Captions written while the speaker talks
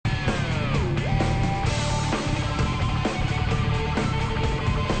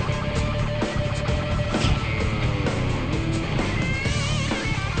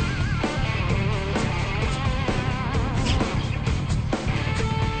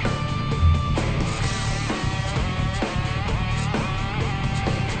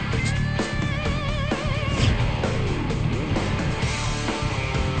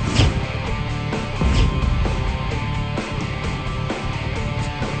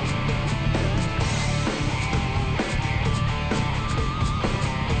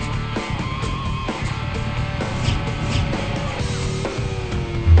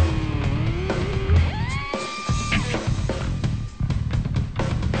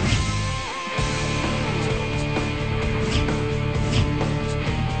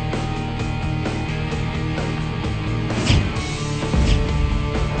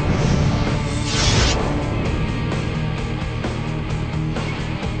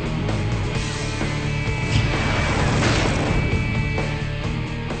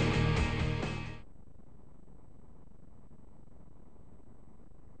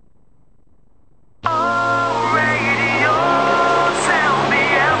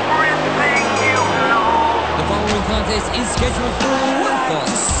is scheduled for one fall.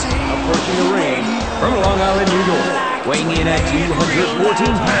 Approaching the ring from Long Island, New York, weighing in at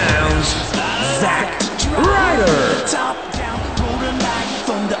 214 pounds, Zack Ryder.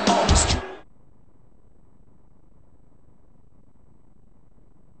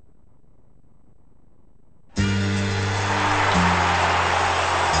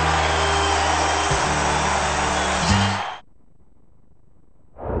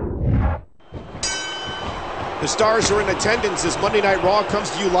 The stars are in attendance as Monday Night Raw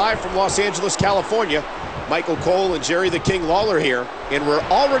comes to you live from Los Angeles, California. Michael Cole and Jerry the King Lawler here, and we're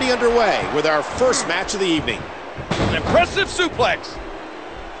already underway with our first match of the evening. An impressive suplex.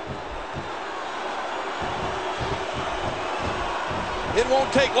 It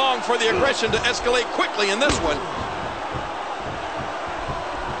won't take long for the aggression to escalate quickly in this one.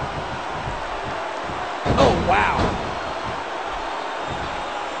 Oh, wow.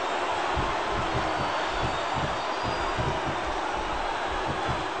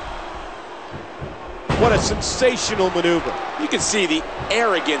 What a sensational maneuver. You can see the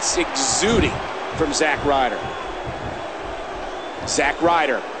arrogance exuding from Zack Ryder. Zack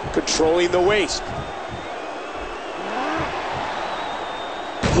Ryder controlling the waist.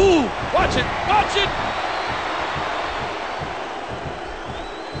 Ooh, watch it, watch it!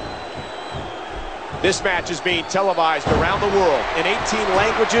 This match is being televised around the world in 18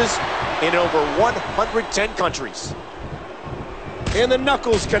 languages in over 110 countries. And the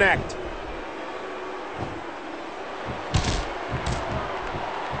knuckles connect.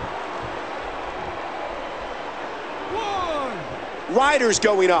 Ryder's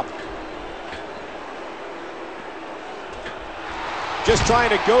going up. Just trying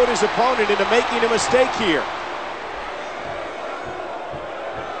to goad his opponent into making a mistake here.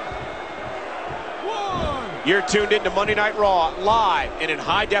 You're tuned into Monday Night Raw, live and in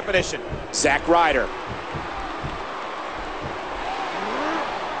high definition. Zack Ryder.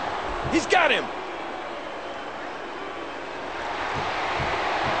 He's got him.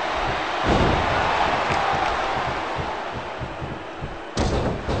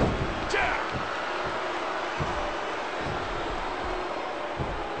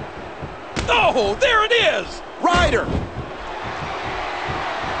 Oh, there it is! Ryder!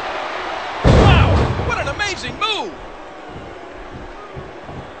 Wow, what an amazing move!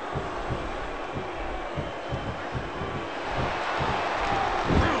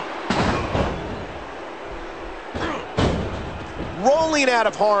 Rolling out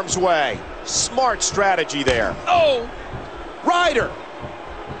of harm's way. Smart strategy there. Oh! Ryder!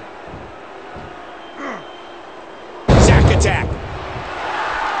 Zack attack.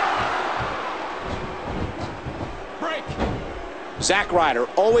 Zack Ryder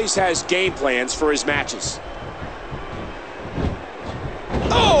always has game plans for his matches.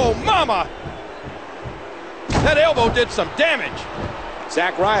 Oh, mama! That elbow did some damage.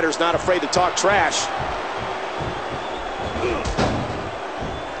 Zack Ryder's not afraid to talk trash.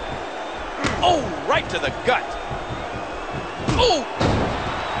 Oh, right to the gut. Oh!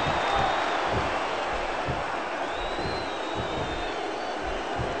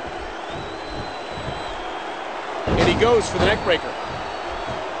 And he goes for the neck breaker.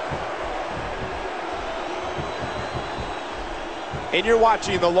 And you're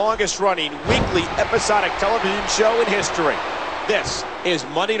watching the longest running weekly episodic television show in history. This is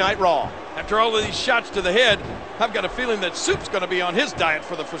Monday Night Raw. After all of these shots to the head, I've got a feeling that Soup's going to be on his diet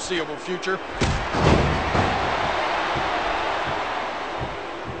for the foreseeable future.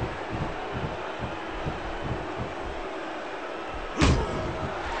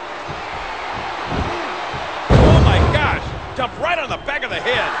 Oh my gosh! Jumped right on the back of the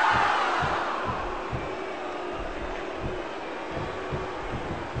head.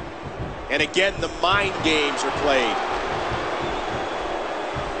 And again, the mind games are played.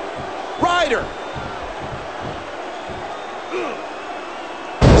 Ryder!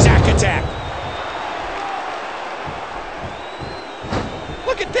 Zack attack.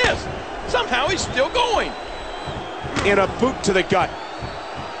 Look at this! Somehow he's still going. And a boot to the gut.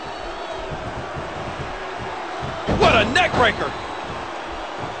 What a neck breaker!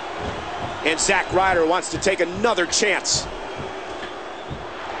 And Zack Ryder wants to take another chance.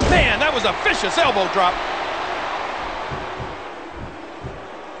 Man, that was a vicious elbow drop.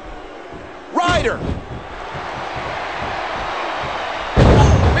 Ryder!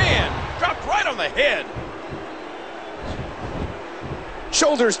 Oh, man, dropped right on the head.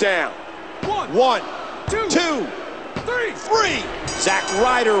 Shoulders down. One, two, three. Zack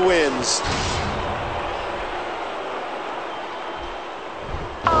Ryder wins.